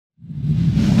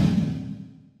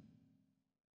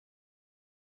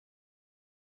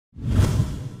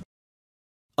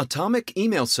Atomic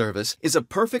Email Service is a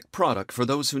perfect product for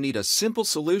those who need a simple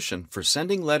solution for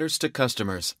sending letters to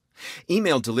customers.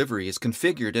 Email delivery is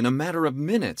configured in a matter of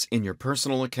minutes in your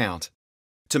personal account.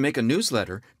 To make a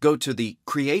newsletter, go to the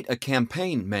Create a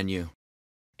Campaign menu.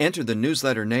 Enter the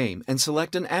newsletter name and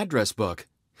select an address book.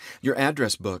 Your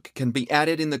address book can be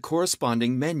added in the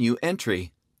corresponding menu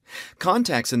entry.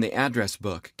 Contacts in the address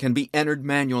book can be entered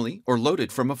manually or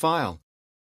loaded from a file.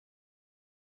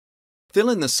 Fill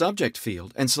in the subject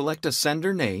field and select a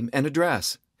sender name and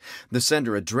address. The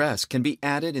sender address can be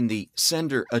added in the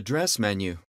Sender Address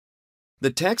menu. The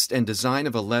text and design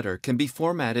of a letter can be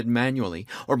formatted manually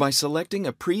or by selecting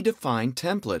a predefined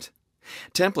template.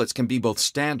 Templates can be both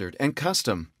standard and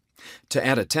custom. To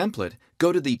add a template,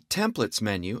 go to the Templates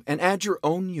menu and add your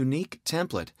own unique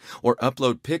template or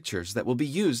upload pictures that will be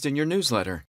used in your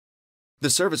newsletter. The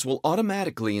service will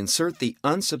automatically insert the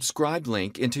unsubscribed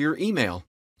link into your email.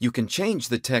 You can change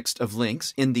the text of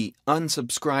links in the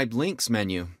Unsubscribed Links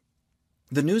menu.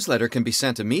 The newsletter can be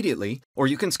sent immediately, or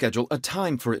you can schedule a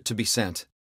time for it to be sent.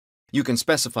 You can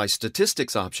specify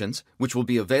statistics options, which will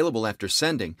be available after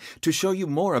sending, to show you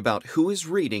more about who is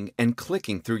reading and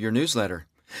clicking through your newsletter.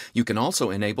 You can also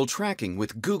enable tracking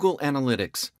with Google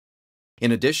Analytics.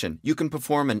 In addition, you can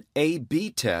perform an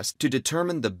A/B test to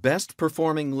determine the best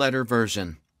performing letter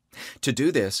version. To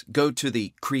do this, go to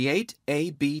the Create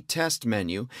A/B Test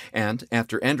menu and,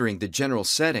 after entering the general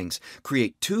settings,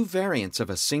 create two variants of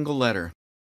a single letter.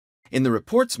 In the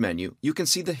Reports menu, you can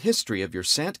see the history of your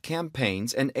sent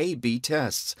campaigns and A/B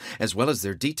tests, as well as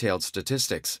their detailed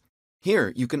statistics.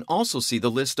 Here, you can also see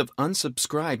the list of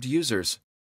unsubscribed users.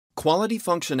 Quality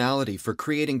functionality for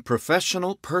creating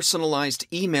professional, personalized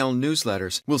email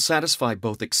newsletters will satisfy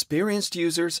both experienced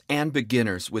users and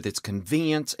beginners with its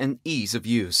convenience and ease of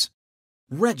use.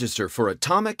 Register for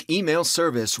Atomic Email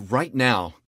Service right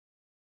now.